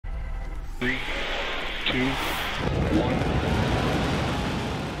3, 2, 1.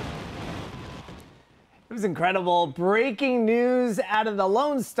 It was incredible. Breaking news out of the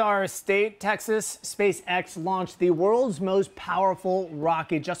Lone Star State, Texas. SpaceX launched the world's most powerful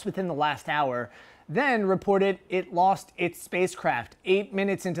rocket just within the last hour, then reported it lost its spacecraft 8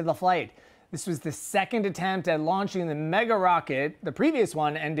 minutes into the flight. This was the second attempt at launching the mega rocket. The previous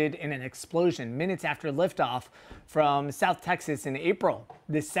one ended in an explosion minutes after liftoff from South Texas in April.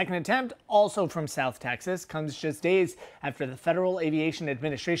 This second attempt, also from South Texas, comes just days after the Federal Aviation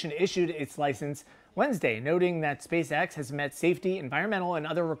Administration issued its license Wednesday, noting that SpaceX has met safety, environmental, and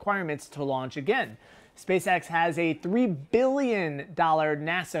other requirements to launch again. SpaceX has a $3 billion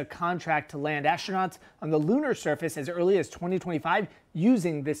NASA contract to land astronauts on the lunar surface as early as 2025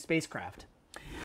 using this spacecraft.